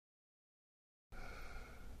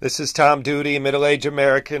This is Tom Duty, a middle-aged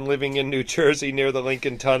American living in New Jersey near the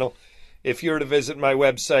Lincoln Tunnel. If you were to visit my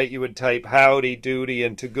website, you would type Howdy Doody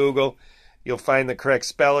into Google. You'll find the correct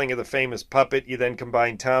spelling of the famous puppet. You then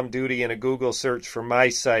combine Tom Duty in a Google search for my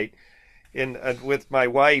site. With my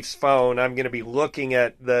wife's phone, I'm going to be looking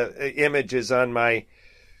at the images on my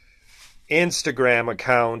Instagram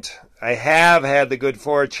account. I have had the good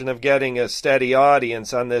fortune of getting a steady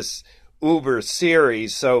audience on this Uber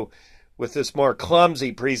series, so with this more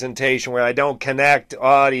clumsy presentation where I don't connect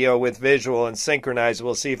audio with visual and synchronize,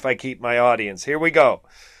 we'll see if I keep my audience. Here we go.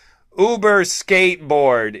 Uber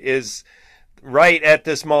skateboard is right at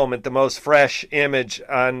this moment the most fresh image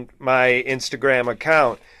on my Instagram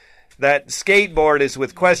account. That skateboard is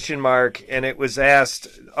with question mark, and it was asked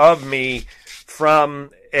of me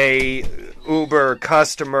from a Uber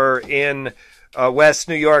customer in West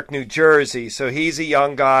New York, New Jersey. So he's a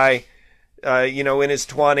young guy, in his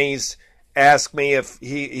 20s. Asked me if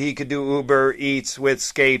he could do Uber Eats with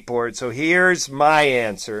skateboard. So here's my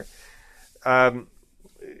answer.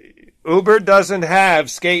 Uber doesn't have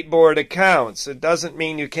skateboard accounts. It doesn't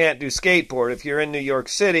mean you can't do skateboard. If you're in New York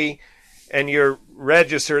City and you're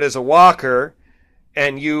registered as a walker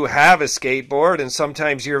and you have a skateboard, and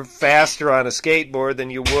sometimes you're faster on a skateboard than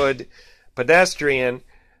you would pedestrian,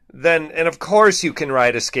 and of course you can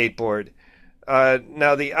ride a skateboard.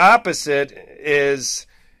 Now the opposite is,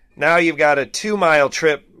 now you've got a 2-mile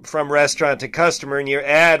trip from restaurant to customer,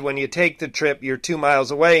 and when you take the trip, you're 2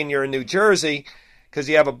 miles away and you're in New Jersey because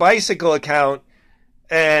you have a bicycle account,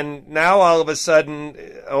 and now all of a sudden,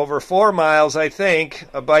 over 4 miles, I think,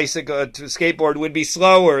 a skateboard would be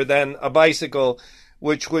slower than a bicycle,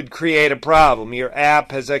 which would create a problem. Your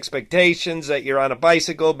app has expectations that you're on a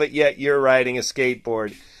bicycle, but yet you're riding a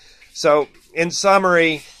skateboard. So, in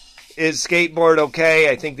summary, is skateboard okay?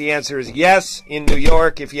 I think the answer is yes in New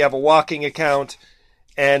York if you have a walking account,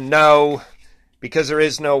 and no, because there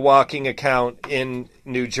is no walking account in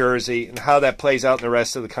New Jersey. And how that plays out in the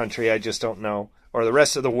rest of the country, I just don't know, or the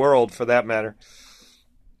rest of the world for that matter.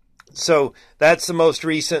 So that's the most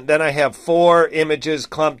recent. Then I have 4 images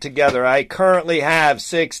clumped together. I currently have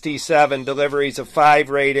 67 deliveries of 5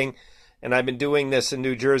 rating, and I've been doing this in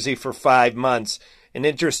New Jersey for 5 months. An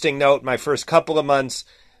interesting note, my first couple of months,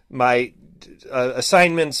 my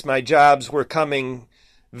assignments, my jobs were coming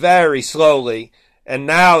very slowly, and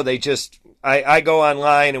now I go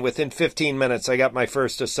online, and within 15 minutes I got my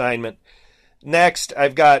first assignment. Next,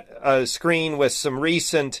 I've got a screen with some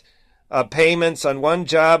recent payments. On one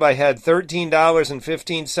job, I had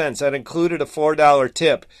 $13.15. That included a $4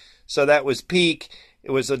 tip, so that was peak.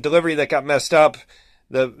 It was a delivery that got messed up.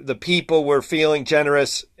 The people were feeling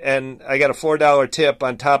generous, and I got a $4 tip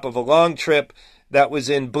on top of a long trip that was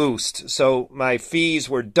in Boost. So my fees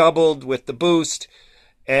were doubled with the Boost,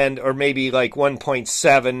 or maybe like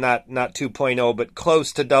 1.7, not 2.0, but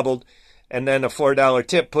close to doubled. And then a $4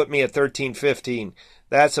 tip put me at $13.15.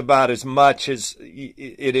 That's about as much as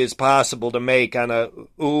it is possible to make on a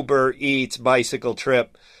Uber Eats bicycle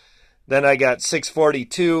trip. Then I got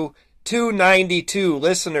 $6.42, $2.92.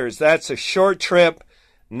 Listeners, that's a short trip,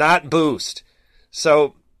 not Boost.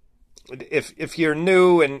 So if you're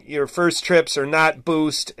new and your first trips are not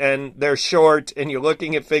Boost and they're short and you're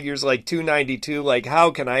looking at figures like $2.92, like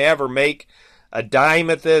how can I ever make a dime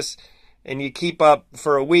at this? And you keep up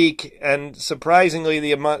for a week, and surprisingly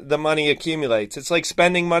the money accumulates. It's like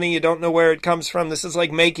spending money, you don't know where it comes from. This is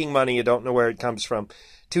like making money, you don't know where it comes from.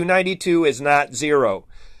 $2.92 is not zero.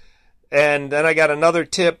 And then I got another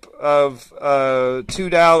tip of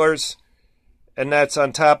 $2, and that's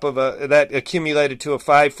on top of that accumulated to a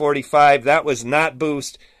 $5.45. That was not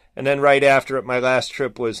Boost. And then right after it, my last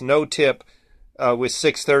trip was no tip with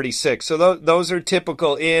 $6.36. So those are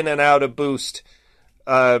typical in and out of Boost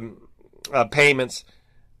payments.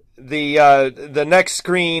 The next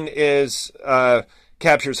screen is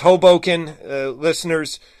captures Hoboken.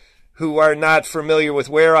 Listeners who are not familiar with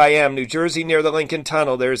where I am, New Jersey near the Lincoln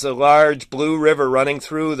Tunnel, there's a large blue river running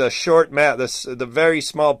through the short map, the very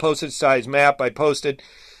small postage size map I posted.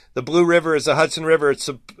 The Blue River is the Hudson River. It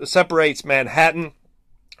separates Manhattan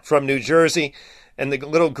from New Jersey, and the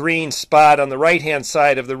little green spot on the right-hand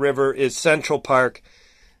side of the river is Central Park,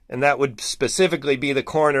 and that would specifically be the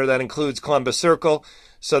corner that includes Columbus Circle.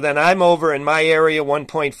 So then I'm over in my area,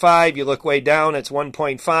 1.5. You look way down, it's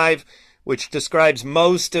 1.5, which describes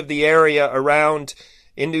most of the area around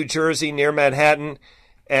in New Jersey near Manhattan,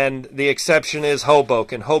 and the exception is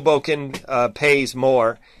Hoboken. Hoboken pays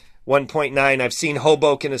more, 1.9. I've seen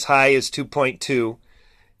Hoboken as high as 2.2.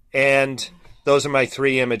 And Those are my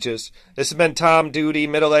 3 images. This has been Tom Duty,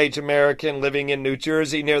 middle-aged American living in New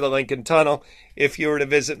Jersey near the Lincoln Tunnel. If you were to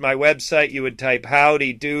visit my website, you would type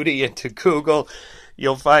Howdy Doody into Google.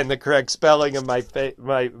 You'll find the correct spelling of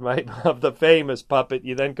of the famous puppet.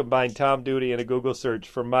 You then combine Tom Duty in a Google search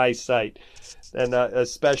for my site. And a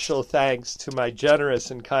special thanks to my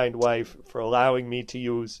generous and kind wife for allowing me to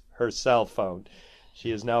use her cell phone.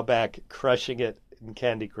 She is now back crushing it in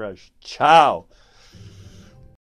Candy Crush. Ciao!